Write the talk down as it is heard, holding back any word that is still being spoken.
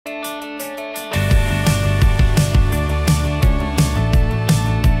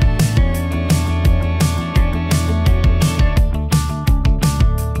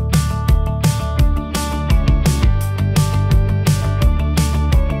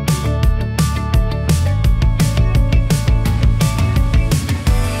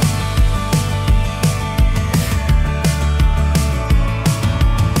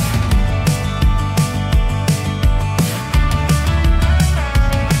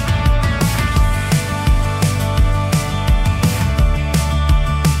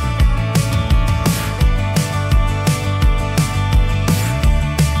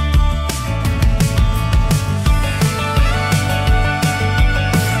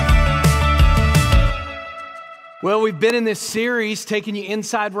Well, we've been in this series taking you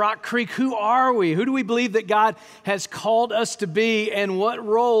inside Rock Creek. Who are we? Who do we believe that God has called us to be? And what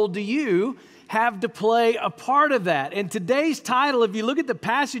role do you have to play a part of that? And today's title, if you look at the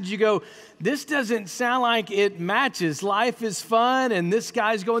passage, you go, this doesn't sound like it matches. Life is fun, and this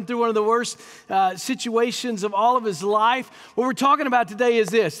guy's going through one of the worst situations of all of his life. What we're talking about today is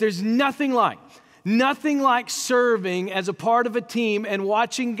this. There's nothing like serving as a part of a team and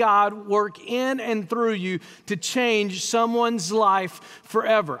watching God work in and through you to change someone's life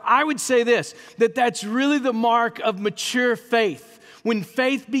forever. I would say this, that's really the mark of mature faith, when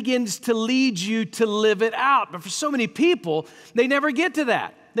faith begins to lead you to live it out. But for so many people, they never get to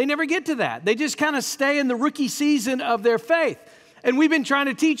that. They just kind of stay in the rookie season of their faith. And we've been trying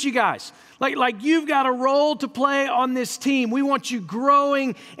to teach you guys, like you've got a role to play on this team. We want you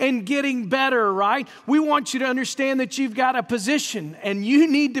growing and getting better, right? We want you to understand that you've got a position and you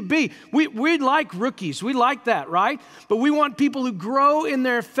need to be. We like rookies. We like that, right? But we want people who grow in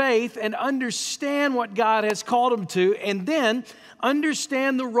their faith and understand what God has called them to, and then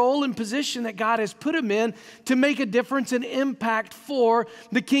understand the role and position that God has put them in to make a difference and impact for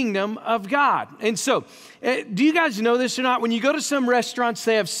the kingdom of God. And so, do you guys know this or not? When you go to some restaurants,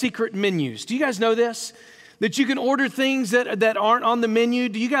 they have secret menus. Do you guys know this? That you can order things that aren't on the menu.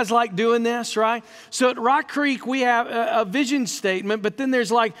 Do you guys like doing this, right? So at Rock Creek, we have a vision statement, but then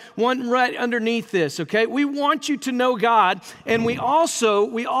there's like one right underneath this, okay? We want you to know God, and we also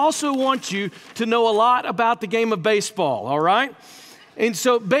want you to know a lot about the game of baseball, all right? And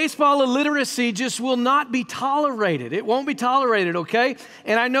so baseball illiteracy just will not be tolerated. It won't be tolerated, okay?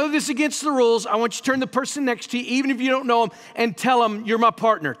 And I know this is against the rules. I want you to turn to the person next to you, even if you don't know them, and tell them, you're my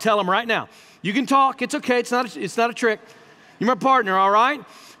partner. Tell them right now. You can talk. It's okay. It's not a trick. You're my partner, all right?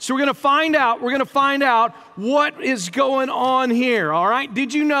 So we're going to find out what is going on here, all right?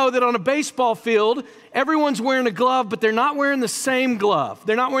 Did you know that on a baseball field, everyone's wearing a glove, but they're not wearing the same glove.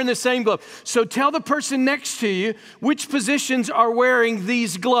 So tell the person next to you which positions are wearing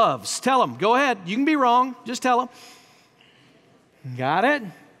these gloves. Tell them. Go ahead. You can be wrong. Just tell them. Got it?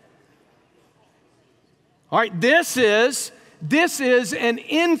 All right, this is an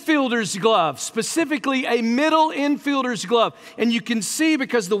infielder's glove, specifically a middle infielder's glove. And you can see,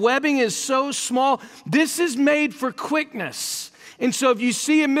 because the webbing is so small, this is made for quickness. And so if you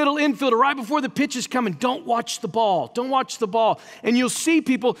see a middle infielder right before the pitch is coming, don't watch the ball. And you'll see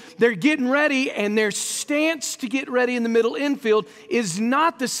people, they're getting ready, and their stance to get ready in the middle infield is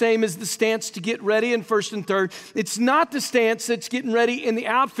not the same as the stance to get ready in first and third. It's not the stance that's getting ready in the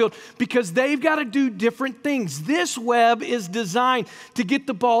outfield, because they've got to do different things. This web is designed to get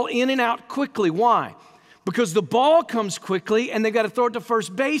the ball in and out quickly. Why? Because the ball comes quickly, and they've got to throw it to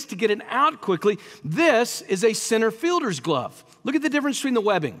first base to get it out quickly. This is a center fielder's glove. Look at the difference between the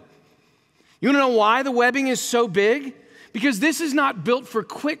webbing. You want to know why the webbing is so big? Because this is not built for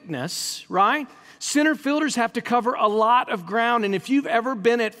quickness, right? Center fielders have to cover a lot of ground, and if you've ever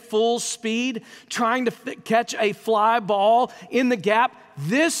been at full speed trying to catch a fly ball in the gap,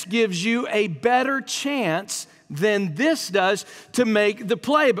 this gives you a better chance than this does to make the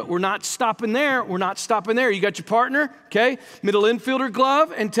play. But we're not stopping there. You got your partner, okay? Middle infielder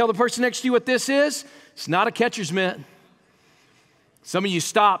glove, and tell the person next to you what this is. It's not a catcher's mitt. Some of you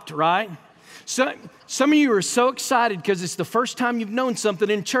stopped, right? So, some of you are so excited because it's the first time you've known something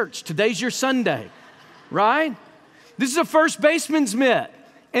in church. Today's your Sunday, right? This is a first baseman's mitt,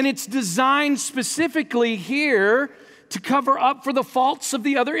 and it's designed specifically here to cover up for the faults of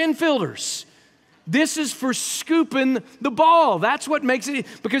the other infielders. This is for scooping the ball. That's what makes it,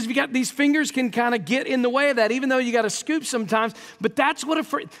 because if you got these fingers can kind of get in the way of that, even though you got to scoop sometimes. But that's what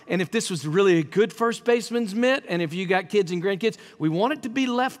and if this was really a good first baseman's mitt, and if you got kids and grandkids, we want it to be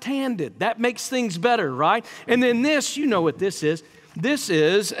left-handed. That makes things better, right? And then this, you know what this is. This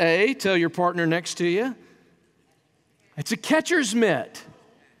is tell your partner next to you, it's a catcher's mitt.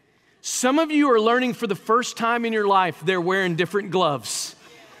 Some of you are learning for the first time in your life they're wearing different gloves,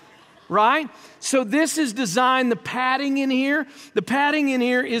 right? So this is designed, the padding in here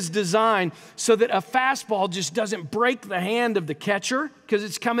is designed so that a fastball just doesn't break the hand of the catcher because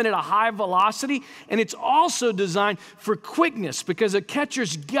it's coming at a high velocity. And it's also designed for quickness, because a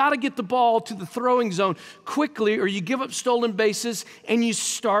catcher's got to get the ball to the throwing zone quickly, or you give up stolen bases and you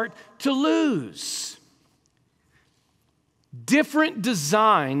start to lose. Different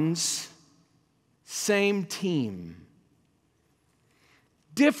designs, same team.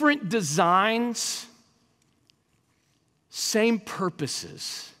 Different designs, same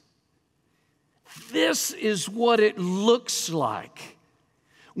purposes. This is what it looks like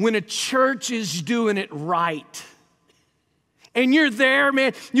when a church is doing it right. And you're there,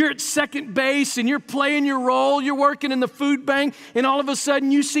 man, you're at second base and you're playing your role, you're working in the food bank, and all of a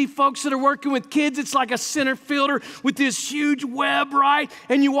sudden you see folks that are working with kids. It's like a center fielder with this huge web, right?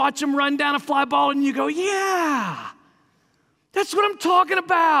 And you watch them run down a fly ball and you go, yeah, that's what I'm talking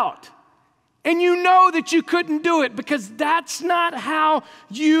about. And you know that you couldn't do it because that's not how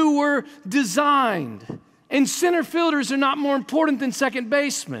you were designed. And center fielders are not more important than second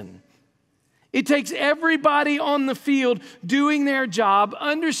basemen. It takes everybody on the field doing their job,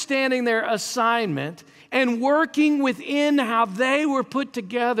 understanding their assignment, and working within how they were put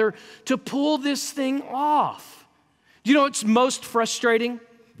together to pull this thing off. Do you know what's most frustrating?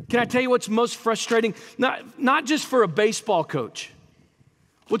 Can I tell you what's most frustrating? Not just for a baseball coach.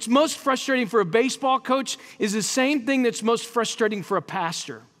 What's most frustrating for a baseball coach is the same thing that's most frustrating for a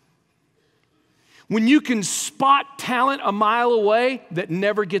pastor. When you can spot talent a mile away that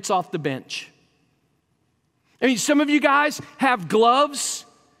never gets off the bench. I mean, some of you guys have gloves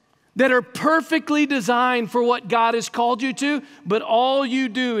that are perfectly designed for what God has called you to, but all you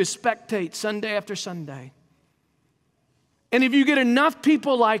do is spectate Sunday after Sunday. And if you get enough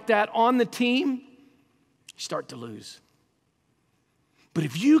people like that on the team, you start to lose. But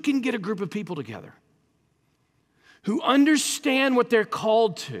if you can get a group of people together who understand what they're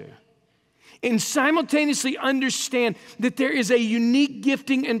called to, and simultaneously understand that there is a unique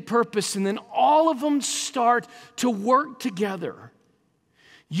gifting and purpose, and then all of them start to work together,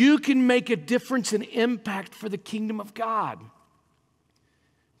 you can make a difference and impact for the kingdom of God.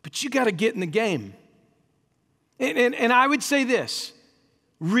 But you got to get in the game. And I would say this,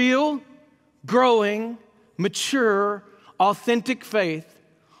 real, growing, mature, authentic faith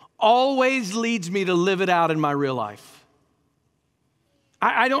always leads me to live it out in my real life.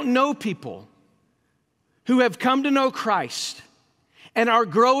 I don't know people who have come to know Christ and are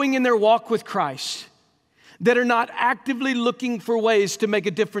growing in their walk with Christ that are not actively looking for ways to make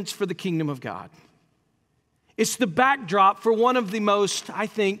a difference for the kingdom of God. It's the backdrop for one of the most, I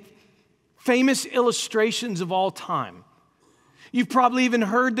think, famous illustrations of all time. You've probably even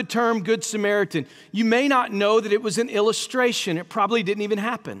heard the term Good Samaritan. You may not know that it was an illustration. It probably didn't even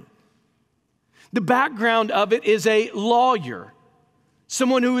happen. The background of it is a lawyer,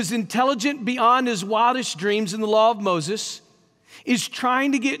 someone who is intelligent beyond his wildest dreams in the law of Moses, is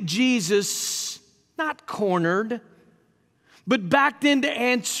trying to get Jesus not cornered, but backed in to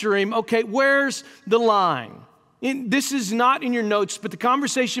answer him, okay, where's the line? This is not in your notes, but the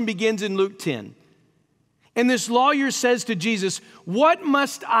conversation begins in Luke 10. And this lawyer says to Jesus, what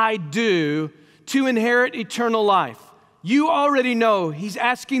must I do to inherit eternal life? You already know he's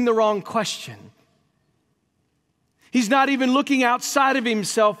asking the wrong question. He's not even looking outside of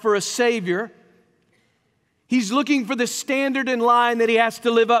himself for a savior. He's looking for the standard and line that he has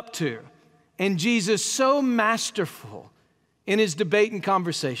to live up to. And Jesus, so masterful in his debate and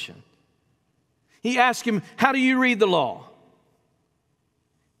conversation, he asked him, how do you read the law?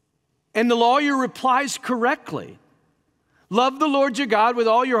 And the lawyer replies correctly. Love the Lord your God with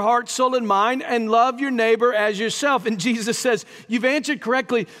all your heart, soul, and mind, and love your neighbor as yourself. And Jesus says, you've answered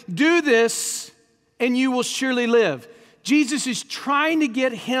correctly. Do this and you will surely live. Jesus is trying to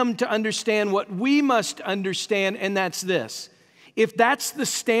get him to understand what we must understand, and that's this. If that's the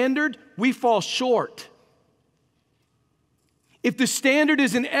standard, we fall short. If the standard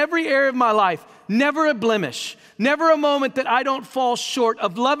is in every area of my life, never a blemish, never a moment that I don't fall short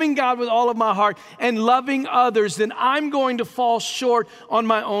of loving God with all of my heart and loving others, then I'm going to fall short on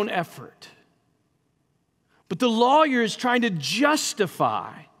my own effort. But the lawyer is trying to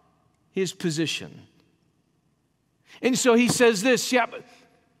justify his position. And so he says this,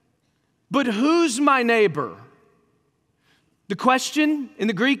 but who's my neighbor? The question in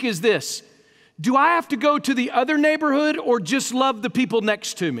the Greek is this: do I have to go to the other neighborhood or just love the people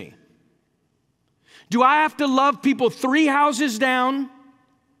next to me? Do I have to love people 3 houses down?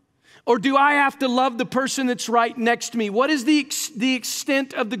 Or do I have to love the person that's right next to me? What is the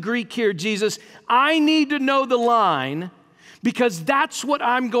extent of the Greek here, Jesus? I need to know the line because that's what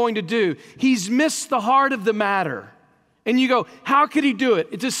I'm going to do. He's missed the heart of the matter. And you go, how could he do it?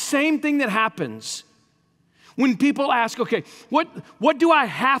 It's the same thing that happens when people ask, okay, what do I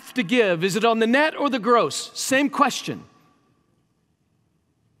have to give? Is it on the net or the gross? Same question.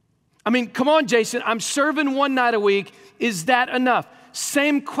 I mean, come on, Jason, I'm serving 1 night a week. Is that enough?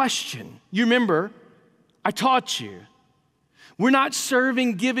 Same question. You remember, I taught you. We're not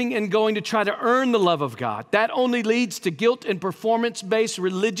serving, giving, and going to try to earn the love of God. That only leads to guilt and performance-based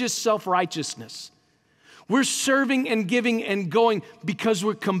religious self-righteousness. We're serving and giving and going because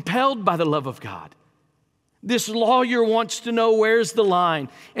we're compelled by the love of God. This lawyer wants to know where's the line,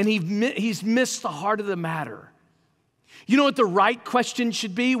 and he's missed the heart of the matter. You know what the right question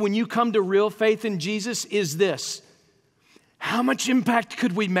should be when you come to real faith in Jesus is this: how much impact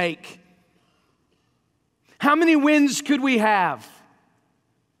could we make? How many wins could we have?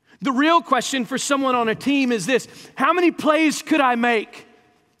 The real question for someone on a team is this: how many plays could I make?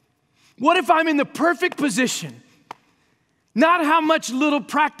 What if I'm in the perfect position? Not how much little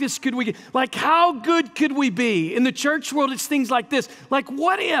practice could we get, like how good could we be? In the church world, it's things like this. Like,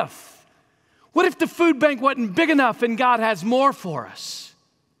 what if? What if the food bank wasn't big enough and God has more for us?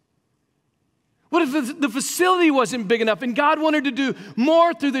 What if the facility wasn't big enough and God wanted to do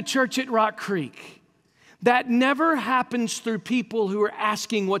more through the church at Rock Creek? That never happens through people who are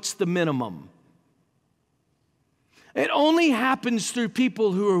asking what's the minimum. It only happens through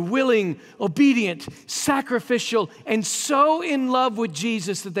people who are willing, obedient, sacrificial, and so in love with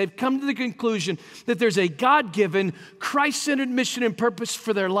Jesus that they've come to the conclusion that there's a God-given, Christ-centered mission and purpose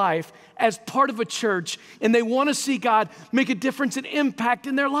for their life as part of a church, and they want to see God make a difference and impact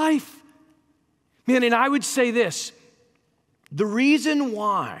in their life. Man, and I would say this: the reason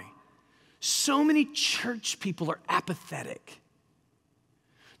why so many church people are apathetic,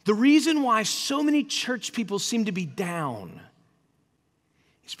 the reason why so many church people seem to be down,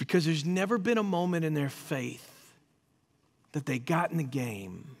 is because there's never been a moment in their faith that they got in the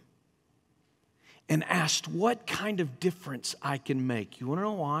game and asked what kind of difference I can make. You want to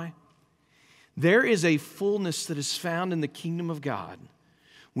know why? There is a fullness that is found in the kingdom of God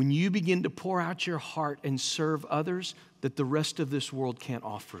when you begin to pour out your heart and serve others that the rest of this world can't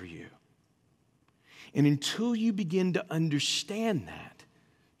offer you. And until you begin to understand that,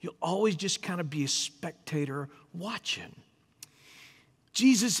 you'll always just kind of be a spectator watching.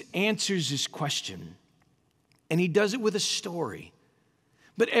 Jesus answers this question, and he does it with a story.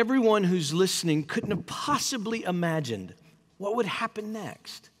 But everyone who's listening couldn't have possibly imagined what would happen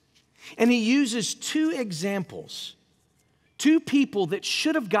next. And he uses two examples, two people that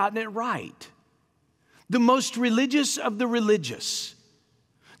should have gotten it right. The most religious of the religious,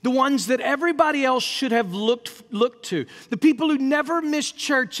 the ones that everybody else should have looked to, the people who never missed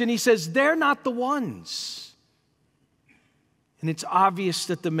church, and he says, they're not the ones. And it's obvious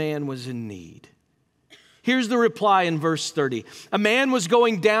that the man was in need. Here's the reply in verse 30. A man was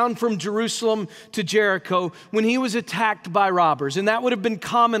going down from Jerusalem to Jericho when he was attacked by robbers, and that would have been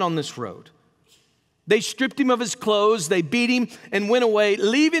common on this road. They stripped him of his clothes, they beat him, and went away,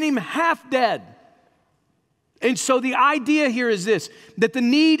 leaving him half dead. And so the idea here is this, that the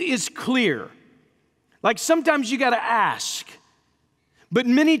need is clear. Like sometimes you got to ask, but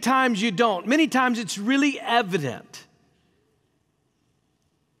many times you don't. Many times it's really evident.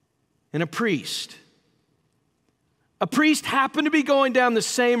 And a priest happened to be going down the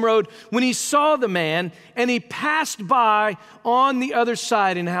same road when he saw the man, and he passed by on the other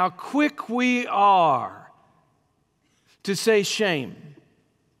side. And how quick we are to say shame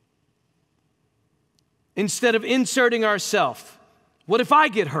instead of inserting ourselves. What if I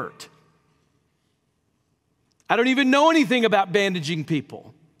get hurt? I don't even know anything about bandaging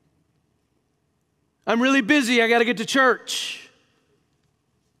people. I'm really busy. I got to get to church.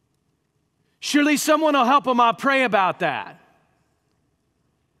 Surely someone will help him. I'll pray about that.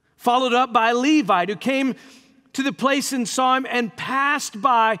 Followed up by a Levite who came to the place and saw him and passed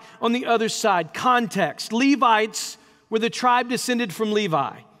by on the other side. Context: Levites were the tribe descended from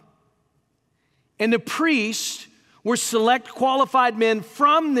Levi. And the priests were select qualified men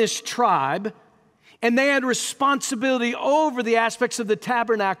from this tribe, and they had responsibility over the aspects of the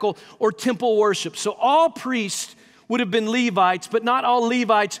tabernacle or temple worship. So all priests would have been Levites, but not all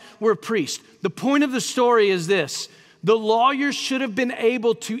Levites were priests. The point of the story is this: the lawyer should have been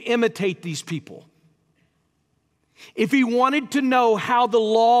able to imitate these people. If he wanted to know how the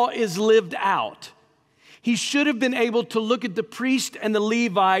law is lived out, he should have been able to look at the priest and the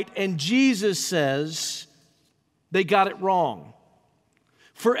Levite, and Jesus says they got it wrong.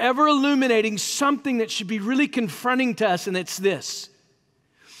 Forever illuminating something that should be really confronting to us, and it's this: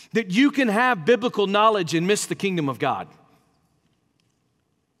 that you can have biblical knowledge and miss the kingdom of God.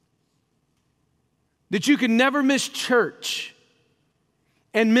 That you can never miss church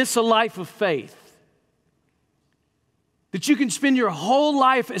and miss a life of faith. That you can spend your whole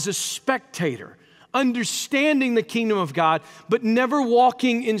life as a spectator, understanding the kingdom of God, but never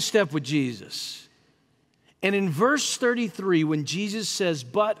walking in step with Jesus. And in verse 33, when Jesus says,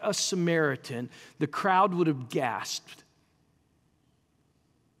 "but a Samaritan," the crowd would have gasped.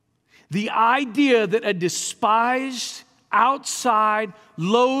 The idea that a despised, outside,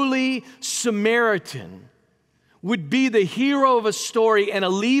 lowly Samaritan would be the hero of a story, and a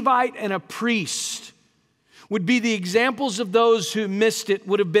Levite and a priest would be the examples of those who missed it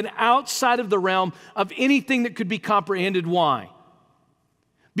would have been outside of the realm of anything that could be comprehended. Why?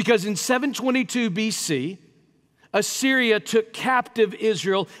 Because in 722 BC, Assyria took captive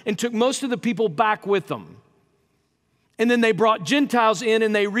Israel and took most of the people back with them. And then they brought Gentiles in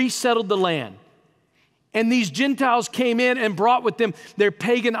and they resettled the land. And these Gentiles came in and brought with them their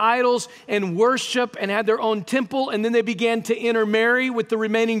pagan idols and worship and had their own temple. And then they began to intermarry with the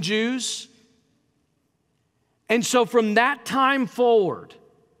remaining Jews. And so from that time forward,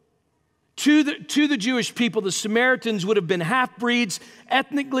 to the Jewish people, the Samaritans would have been half-breeds,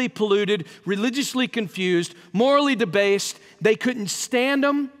 ethnically polluted, religiously confused, morally debased. They couldn't stand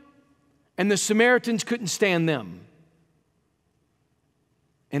them, and the Samaritans couldn't stand them.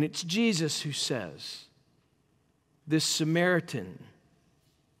 And it's Jesus who says, this Samaritan,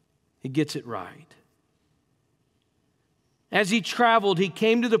 he gets it right. As he traveled, he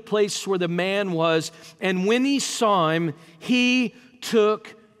came to the place where the man was, and when he saw him, he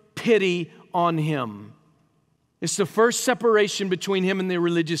took pity on him. It's the first separation between him and the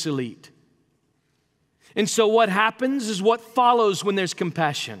religious elite. And so what happens is what follows when there's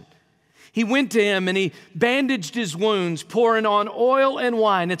compassion. He went to him and he bandaged his wounds, pouring on oil and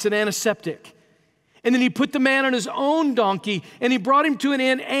wine. It's an antiseptic. And then he put the man on his own donkey and he brought him to an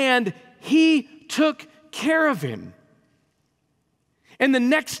inn and he took care of him. And the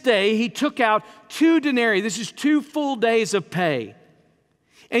next day he took out 2 denarii. This is 2 full days of pay.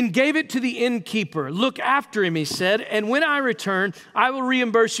 And gave it to the innkeeper. Look after him, he said, and when I return, I will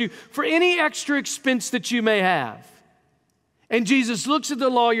reimburse you for any extra expense that you may have. And Jesus looks at the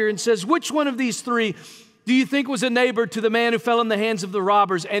lawyer and says, which one of these 3 do you think was a neighbor to the man who fell in the hands of the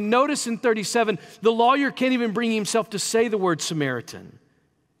robbers? And notice in 37, the lawyer can't even bring himself to say the word Samaritan.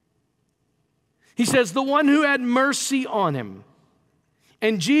 He says, the one who had mercy on him.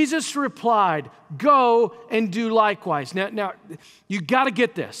 And Jesus replied, go and do likewise. Now you got to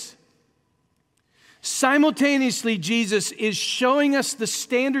get this. Simultaneously, Jesus is showing us the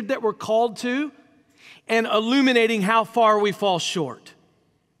standard that we're called to and illuminating how far we fall short.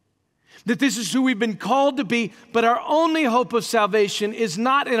 That this is who we've been called to be, but our only hope of salvation is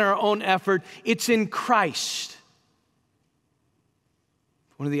not in our own effort, it's in Christ.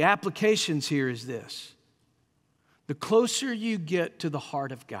 One of the applications here is this. The closer you get to the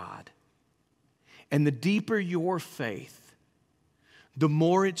heart of God and the deeper your faith, the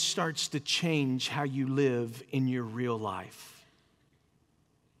more it starts to change how you live in your real life.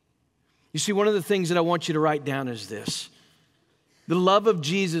 You see, one of the things that I want you to write down is this. The love of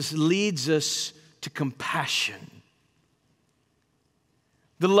Jesus leads us to compassion.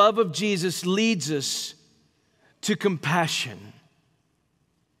 The love of Jesus leads us to compassion.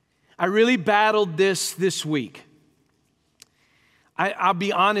 I really battled this week. I'll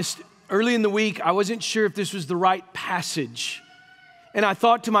be honest, early in the week, I wasn't sure if this was the right passage. And I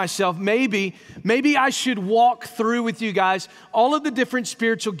thought to myself, maybe I should walk through with you guys all of the different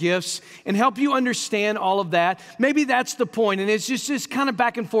spiritual gifts and help you understand all of that. Maybe that's the point. And it's just kind of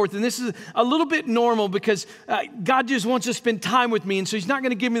back and forth. And this is a little bit normal because God just wants to spend time with me. And so he's not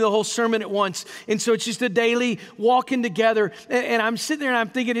going to give me the whole sermon at once. And so it's just a daily walking together. And I'm sitting there and I'm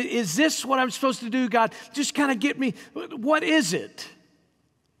thinking, is this what I'm supposed to do, God? Just kind of get me, what is it?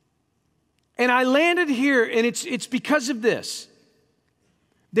 And I landed here, and it's because of this.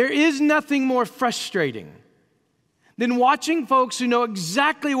 There is nothing more frustrating than watching folks who know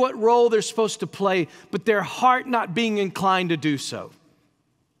exactly what role they're supposed to play, but their heart not being inclined to do so.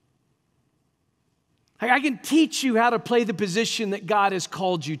 I can teach you how to play the position that God has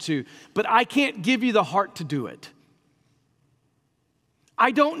called you to, but I can't give you the heart to do it.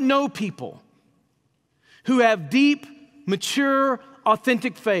 I don't know people who have deep, mature,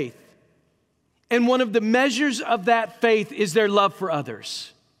 authentic faith. And one of the measures of that faith is their love for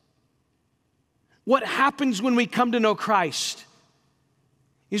others. What happens when we come to know Christ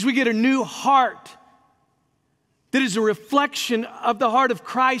is we get a new heart that is a reflection of the heart of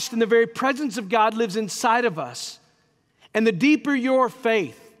Christ, and the very presence of God lives inside of us. And the deeper your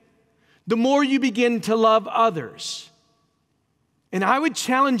faith, the more you begin to love others. And I would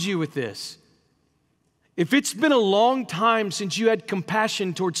challenge you with this. If it's been a long time since you had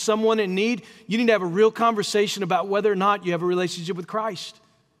compassion towards someone in need, you need to have a real conversation about whether or not you have a relationship with Christ.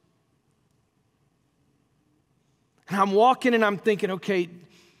 And I'm walking and I'm thinking, okay,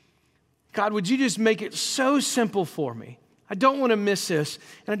 God, would you just make it so simple for me? I don't want to miss this.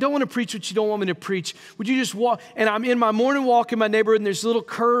 And I don't want to preach what you don't want me to preach. Would you just walk? And I'm in my morning walk in my neighborhood and there's little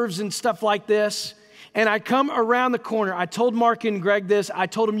curves and stuff like this. And I come around the corner. I told Mark and Greg this. I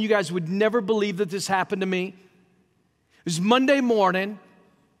told them you guys would never believe that this happened to me. It was Monday morning.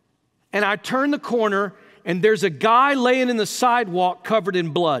 And I turn the corner and there's a guy laying in the sidewalk covered in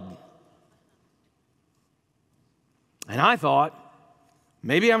blood. And I thought,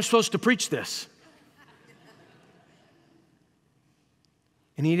 maybe I'm supposed to preach this.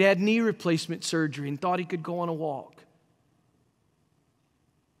 And he'd had knee replacement surgery and thought he could go on a walk.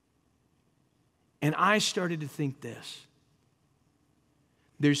 And I started to think this.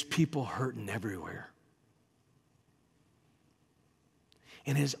 There's people hurting everywhere.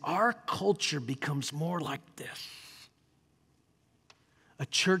 And as our culture becomes more like this, a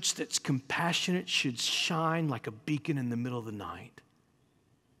church that's compassionate should shine like a beacon in the middle of the night.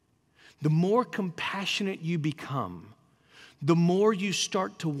 The more compassionate you become, the more you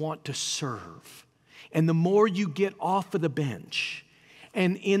start to want to serve. And the more you get off of the bench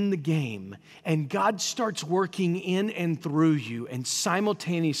and in the game, and God starts working in and through you and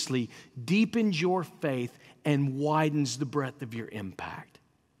simultaneously deepens your faith and widens the breadth of your impact.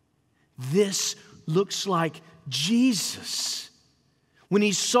 This looks like Jesus. When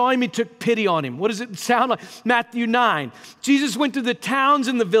he saw him, he took pity on him. What does it sound like? Matthew 9. Jesus went to the towns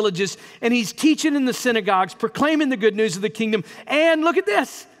and the villages, and he's teaching in the synagogues, proclaiming the good news of the kingdom. And look at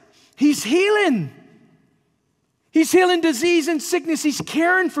this. He's healing. He's healing disease and sickness. He's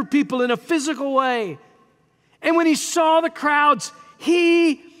caring for people in a physical way. And when he saw the crowds,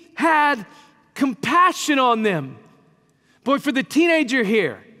 he had compassion on them. Boy, for the teenager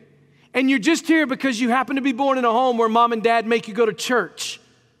here, and you're just here because you happen to be born in a home where mom and dad make you go to church,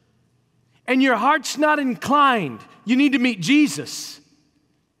 and your heart's not inclined, you need to meet Jesus.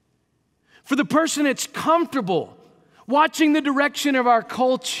 For the person that's comfortable watching the direction of our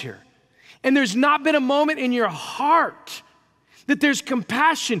culture, and there's not been a moment in your heart that there's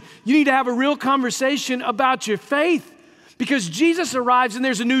compassion, you need to have a real conversation about your faith. Because Jesus arrives and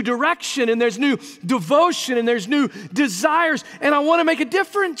there's a new direction and there's new devotion and there's new desires, and I want to make a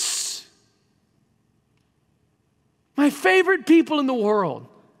difference. My favorite people in the world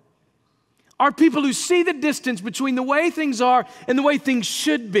are people who see the distance between the way things are and the way things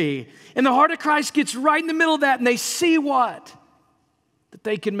should be. And the heart of Christ gets right in the middle of that, and they see what? That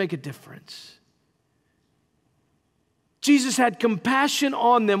they can make a difference. Jesus had compassion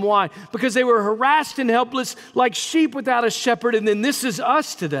on them. Why? Because they were harassed and helpless like sheep without a shepherd. And then this is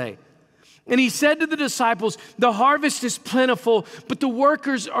us today. And he said to the disciples, the harvest is plentiful, but the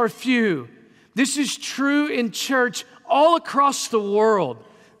workers are few. This is true in church all across the world.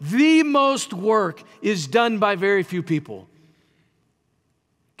 The most work is done by very few people.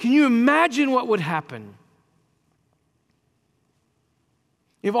 Can you imagine what would happen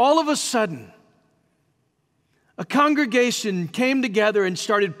if all of a sudden a congregation came together and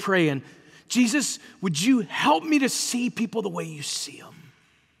started praying, Jesus, would you help me to see people the way you see them?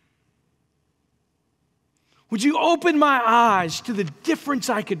 Would you open my eyes to the difference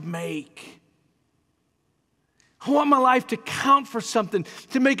I could make? I want my life to count for something,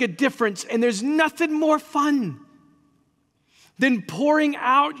 to make a difference. And there's nothing more fun than pouring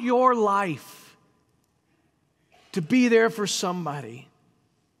out your life to be there for somebody.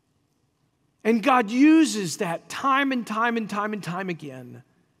 And God uses that time and time and time and time again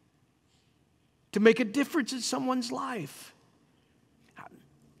to make a difference in someone's life.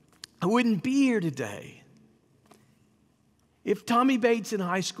 I wouldn't be here today if Tommy Bates in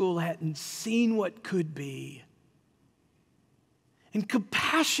high school hadn't seen what could be. And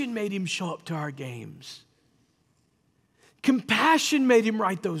compassion made him show up to our games. Compassion made him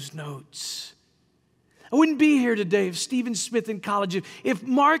write those notes. I wouldn't be here today if Stephen Smith in college, if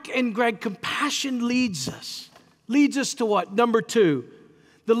Mark and Greg, compassion leads us. Leads us to what? Number 2,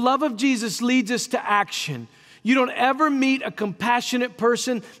 the love of Jesus leads us to action. You don't ever meet a compassionate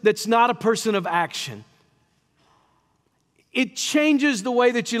person that's not a person of action. It changes the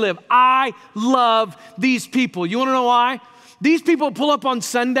way that you live. I love these people. You want to know why? These people pull up on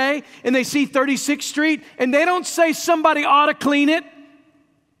Sunday and they see 36th Street and they don't say somebody ought to clean it.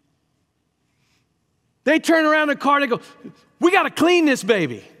 They turn around in the car and they go, we got to clean this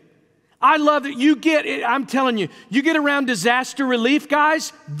baby. I love that you get it. I'm telling you, you get around disaster relief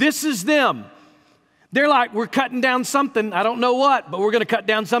guys, this is them. They're like, we're cutting down something. I don't know what, but we're going to cut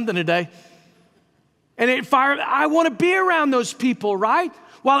down something today. And I want to be around those people, right?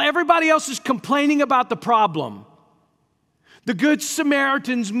 While everybody else is complaining about the problem. The Good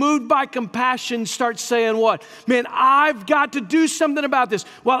Samaritans, moved by compassion, start saying what? Man, I've got to do something about this.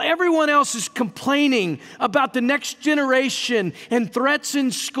 While everyone else is complaining about the next generation and threats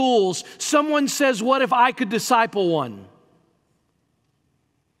in schools, someone says, what if I could disciple one?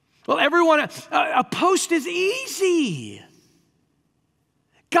 Well, everyone, a post is easy.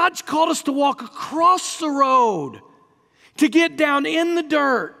 God's called us to walk across the road, to get down in the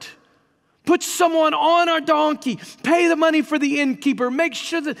dirt, Put someone on our donkey. Pay the money for the innkeeper. Make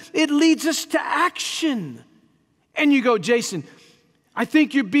sure that it leads us to action. And you go, Jason, I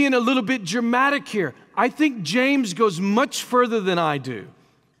think you're being a little bit dramatic here. I think James goes much further than I do.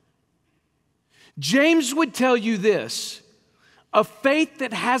 James would tell you this: a faith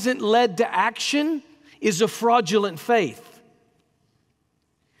that hasn't led to action is a fraudulent faith.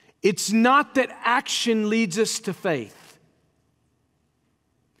 It's not that action leads us to faith.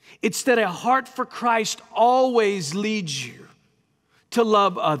 It's that a heart for Christ always leads you to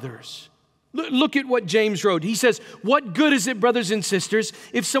love others. Look at what James wrote. He says, what good is it, brothers and sisters,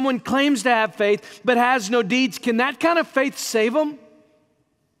 if someone claims to have faith but has no deeds? Can that kind of faith save them?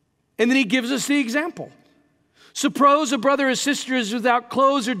 And then he gives us the example. Suppose a brother or sister is without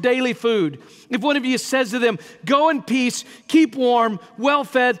clothes or daily food. If one of you says to them, go in peace, keep warm, well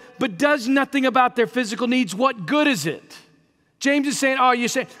fed, but does nothing about their physical needs, what good is it? James is saying, you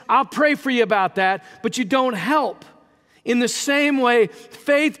say, I'll pray for you about that, but you don't help. In the same way,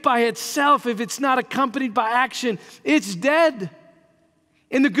 faith by itself, if it's not accompanied by action, it's dead.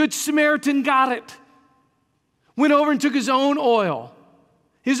 And the Good Samaritan got it. Went over and took his own oil,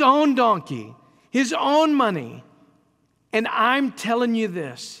 his own donkey, his own money. And I'm telling you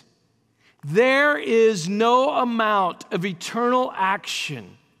this, there is no amount of eternal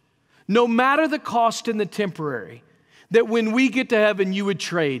action, no matter the cost and the temporary, that when we get to heaven, you would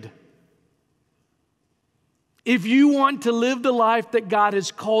trade. If you want to live the life that God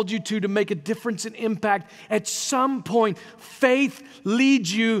has called you to make a difference and impact, at some point, faith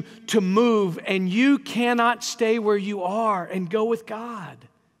leads you to move, and you cannot stay where you are and go with God.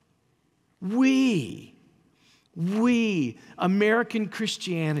 We, American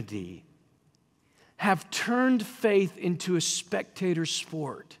Christianity, have turned faith into a spectator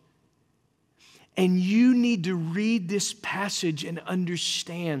sport. And you need to read this passage and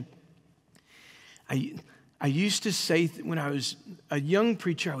understand. I used to say, when I was a young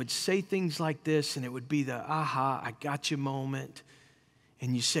preacher, I would say things like this, and it would be the aha, I got you moment.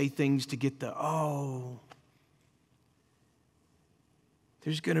 And you say things to get the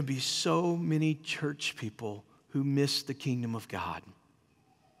There's going to be so many church people who miss the kingdom of God.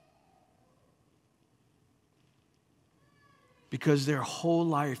 Because their whole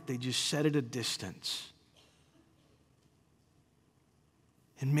life, they just set at a distance.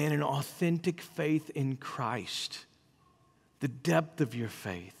 And man, an authentic faith in Christ, the depth of your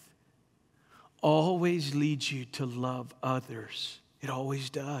faith, always leads you to love others. It always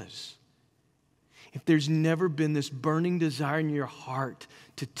does. If there's never been this burning desire in your heart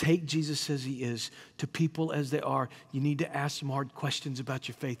to take Jesus as he is to people as they are, you need to ask some hard questions about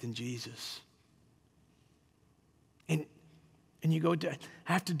your faith in Jesus. And you go, I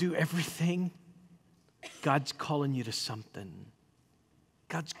have to do everything. God's calling you to something.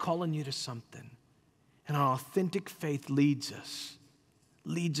 God's calling you to something. And an authentic faith leads us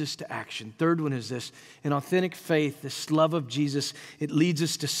to action. Third one is this: an authentic faith, this love of Jesus, it leads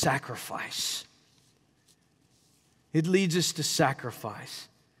us to sacrifice. It leads us to sacrifice.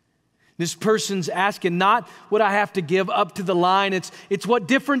 This person's asking not what I have to give up to the line. It's what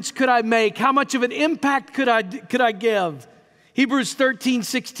difference could I make? How much of an impact could I give? Hebrews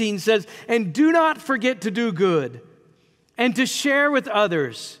 13:16 says, and do not forget to do good and to share with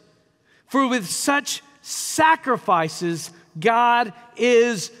others, for with such sacrifices God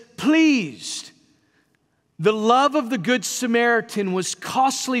is pleased. The love of the Good Samaritan was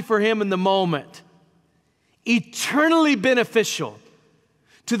costly for him in the moment, eternally beneficial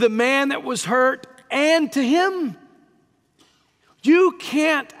to the man that was hurt and to him. You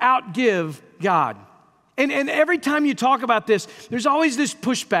can't outgive God. And every time you talk about this, there's always this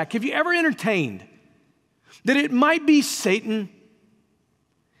pushback. Have you ever entertained that it might be Satan?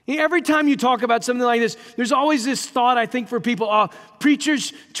 Every time you talk about something like this, there's always this thought, I think, for people,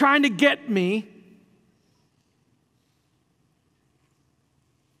 preachers trying to get me.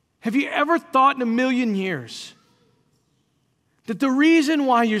 Have you ever thought in a million years that the reason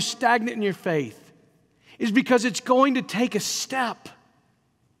why you're stagnant in your faith is because it's going to take a step?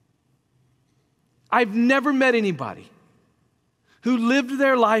 I've never met anybody who lived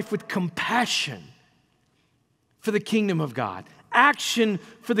their life with compassion for the kingdom of God, action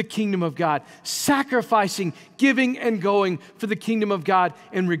for the kingdom of God, sacrificing, giving, and going for the kingdom of God,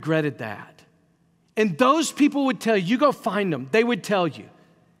 and regretted that. And those people would tell you, you go find them, they would tell you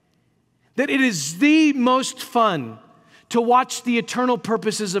that it is the most fun to watch the eternal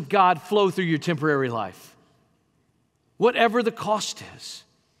purposes of God flow through your temporary life, whatever the cost is.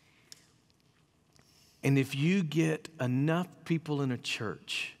 And if you get enough people in a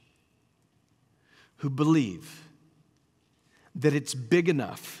church who believe that it's big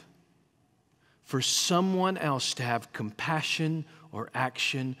enough for someone else to have compassion or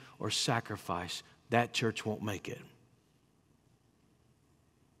action or sacrifice, that church won't make it.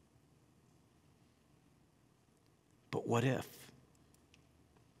 But what if?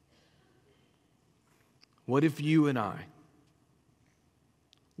 What if you and I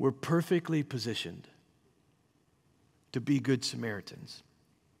were perfectly positioned to be good Samaritans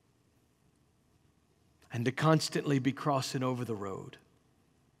and to constantly be crossing over the road?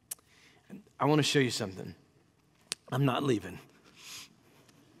 And I want to show you something. I'm not leaving.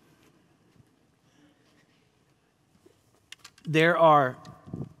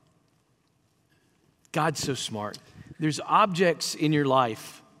 God's so smart. There's objects in your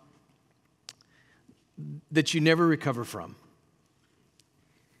life that you never recover from.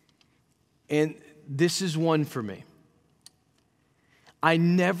 And this is one for me. I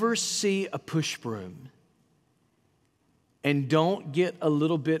never see a push broom and don't get a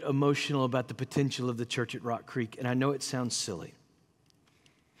little bit emotional about the potential of the church at Rock Creek. And I know it sounds silly,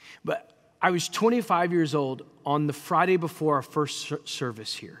 but I was 25 years old on the Friday before our first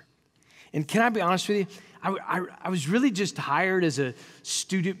service here. And can I be honest with you? I was really just hired as a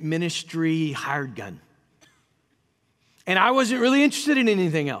student ministry hired gun. And I wasn't really interested in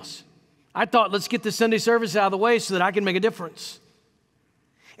anything else. I thought, let's get the Sunday service out of the way so that I can make a difference.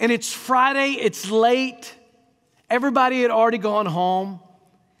 And it's Friday, it's late. Everybody had already gone home.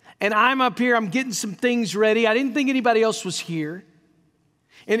 And I'm up here, I'm getting some things ready. I didn't think anybody else was here.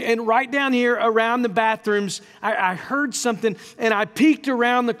 And right down here around the bathrooms, I heard something and I peeked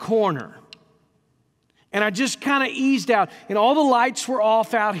around the corner. And I just kind of eased out. And all the lights were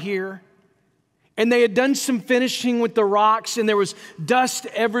off out here. And they had done some finishing with the rocks and there was dust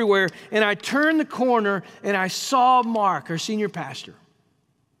everywhere. And I turned the corner and I saw Mark, our senior pastor,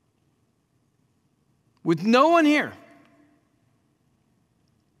 with no one here.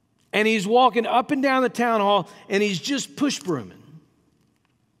 And he's walking up and down the town hall and he's just push brooming.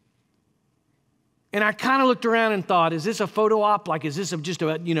 And I kind of looked around and thought, is this a photo op? Like, is this just a,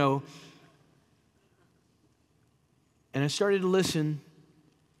 And I started to listen,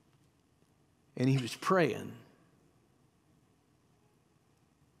 and he was praying.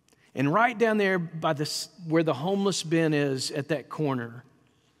 And right down there by where the homeless bin is at that corner,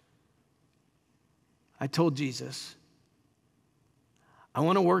 I told Jesus, I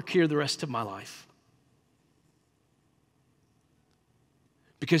want to work here the rest of my life.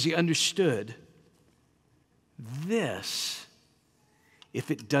 Because he understood this,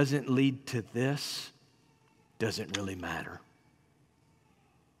 if it doesn't lead to this, doesn't really matter.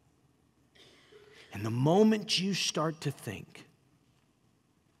 And the moment you start to think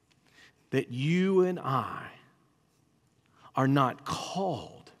that you and I are not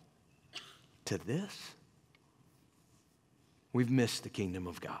called to this, we've missed the kingdom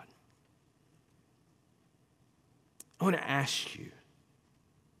of God. I want to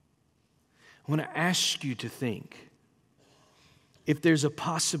ask you to think if there's a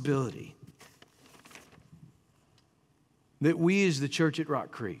possibility that we as the church at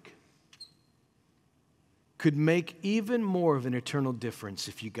Rock Creek could make even more of an eternal difference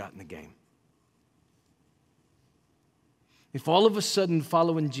if you got in the game. If all of a sudden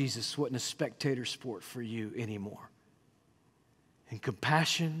following Jesus wasn't a spectator sport for you anymore, and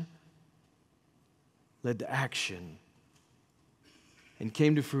compassion led to action and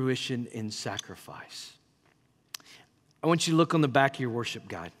came to fruition in sacrifice. I want you to look on the back of your worship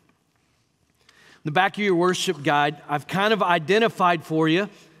guide. On the back of your worship guide, I've kind of identified for you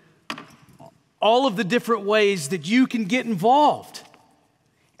all of the different ways that you can get involved.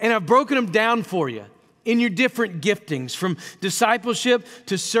 And I've broken them down for you in your different giftings, from discipleship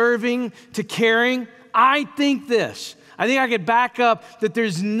to serving to caring. I think I could back up that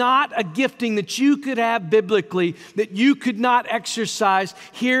there's not a gifting that you could have biblically that you could not exercise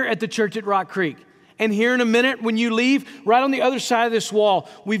here at the church at Rock Creek. And here in a minute, when you leave, right on the other side of this wall,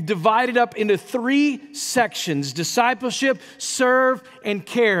 we've divided up into 3 sections: discipleship, serve, and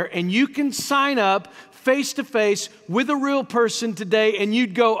care. And you can sign up face-to-face with a real person today, and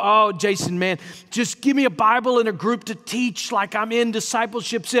you'd go, oh, Jason, man, just give me a Bible and a group to teach like I'm in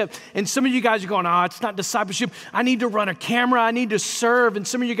discipleship. And some of you guys are going, oh, it's not discipleship. I need to run a camera. I need to serve. And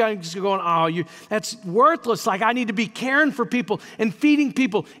some of you guys are going, oh, that's worthless. Like, I need to be caring for people and feeding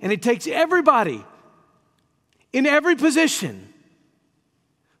people. And it takes everybody in every position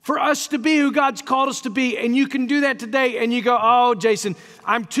for us to be who God's called us to be. And you can do that today. And you go, oh, Jason,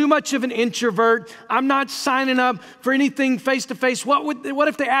 I'm too much of an introvert. I'm not signing up for anything face-to-face. What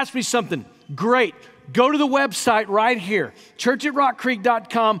if they ask me something? Great. go to the website right here,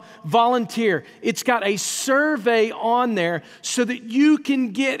 churchatrockcreek.com, volunteer. It's got a survey on there so that you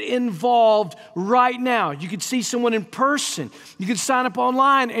can get involved right now. You can see someone in person. You can sign up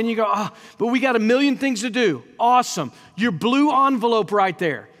online and you go, oh, but we got a million things to do. Awesome. Your blue envelope right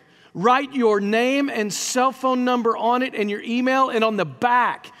there. Write your name and cell phone number on it and your email, and on the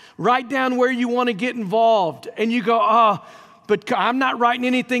back, write down where you want to get involved. And you go, oh, but I'm not writing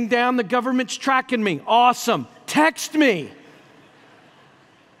anything down. The government's tracking me. Awesome. Text me.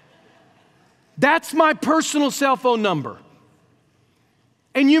 That's my personal cell phone number.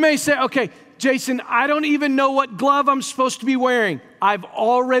 And you may say, okay, Jason, I don't even know what glove I'm supposed to be wearing. I've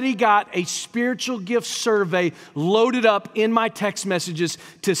already got a spiritual gift survey loaded up in my text messages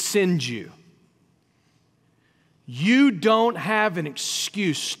to send you. You don't have an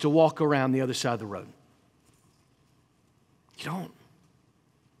excuse to walk around the other side of the road. You don't.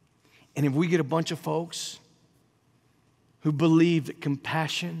 And if we get a bunch of folks who believe that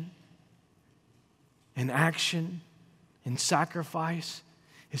compassion and action and sacrifice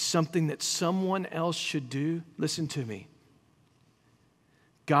is something that someone else should do, listen to me.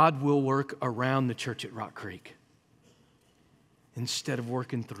 God will work around the church at Rock Creek instead of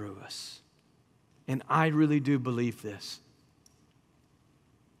working through us. And I really do believe this.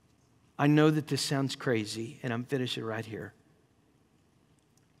 I know that this sounds crazy, and I'm finishing right here.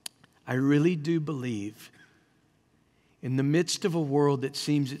 I really do believe in the midst of a world that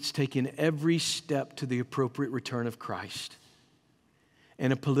seems it's taken every step to the appropriate return of Christ,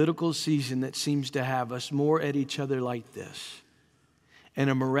 and a political season that seems to have us more at each other like this,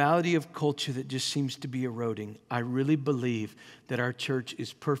 and a morality of culture that just seems to be eroding, I really believe that our church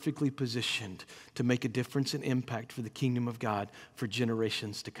is perfectly positioned to make a difference and impact for the kingdom of God for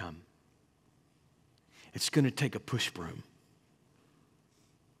generations to come. It's going to take a push broom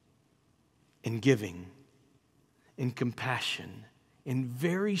and giving and compassion, and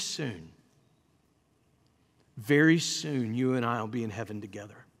very soon, you and I will be in heaven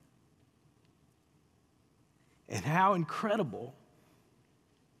together. And how incredible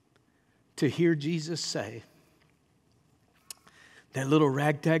to hear Jesus say, that little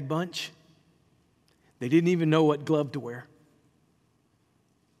ragtag bunch, they didn't even know what glove to wear.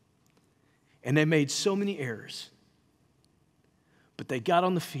 And they made so many errors. But they got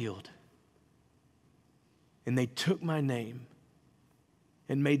on the field and they took my name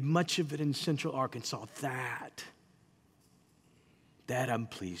and made much of it in Central Arkansas. That I'm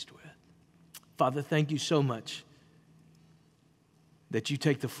pleased with. Father, thank you so much that you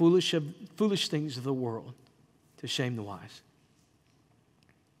take the foolish things of the world to shame the wise.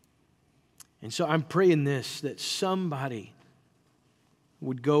 And so I'm praying this, that somebody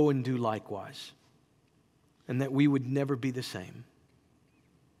would go and do likewise, and that we would never be the same,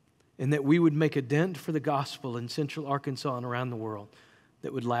 and that we would make a dent for the gospel in Central Arkansas and around the world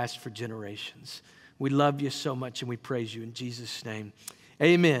that would last for generations. We love you so much and we praise you in Jesus' name.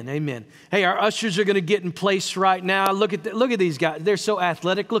 Amen, amen. Hey, our ushers are going to get in place right now. Look at these guys. They're so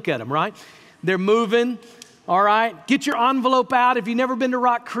athletic. Look at them, right? They're moving, all right? Get your envelope out. If you've never been to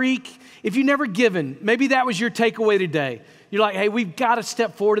Rock Creek, if you've never given, maybe that was your takeaway today. You're like, hey, we've got to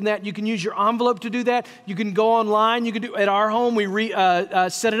step forward in that. You can use your envelope to do that. You can go online. You can do at our home. We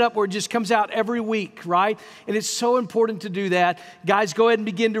set it up where it just comes out every week, right? And it's so important to do that. Guys, go ahead and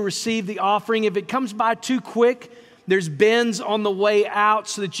begin to receive the offering. If it comes by too quick, there's bins on the way out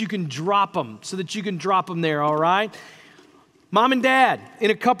so that you can drop them, there, all right? Mom and Dad,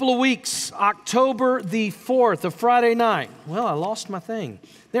 in a couple of weeks, October the 4th, a Friday night. Well, I lost my thing.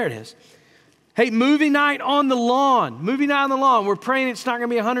 There it is. Hey, movie night on the lawn. We're praying it's not going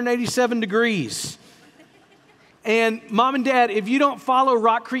to be 187 degrees. And Mom and Dad, if you don't follow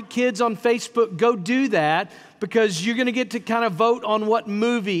Rock Creek Kids on Facebook, go do that, because you're going to get to kind of vote on what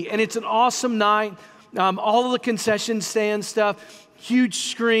movie. And it's an awesome night. All of the concession stand stuff, huge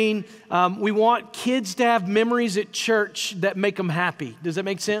screen. We want kids to have memories at church that make them happy. Does that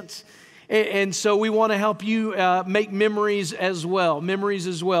make sense? And so we want to help you make memories as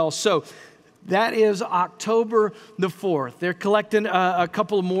well. So that is October the 4th. They're collecting a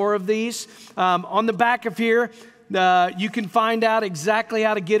couple more of these. On the back of here, you can find out exactly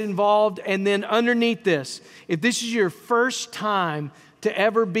how to get involved. And then underneath this, if this is your first time to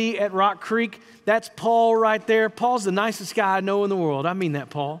ever be at Rock Creek, that's Paul right there. Paul's the nicest guy I know in the world. I mean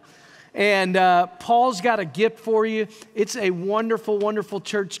that, Paul. And Paul's got a gift for you. It's a wonderful, wonderful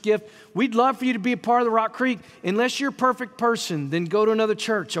church gift. We'd love for you to be a part of the Rock Creek. Unless you're a perfect person, then go to another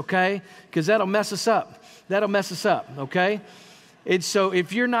church, okay? Because that'll mess us up. Okay? And so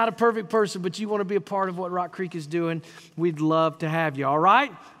if you're not a perfect person, but you want to be a part of what Rock Creek is doing, we'd love to have you, all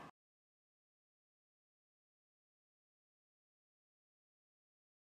right?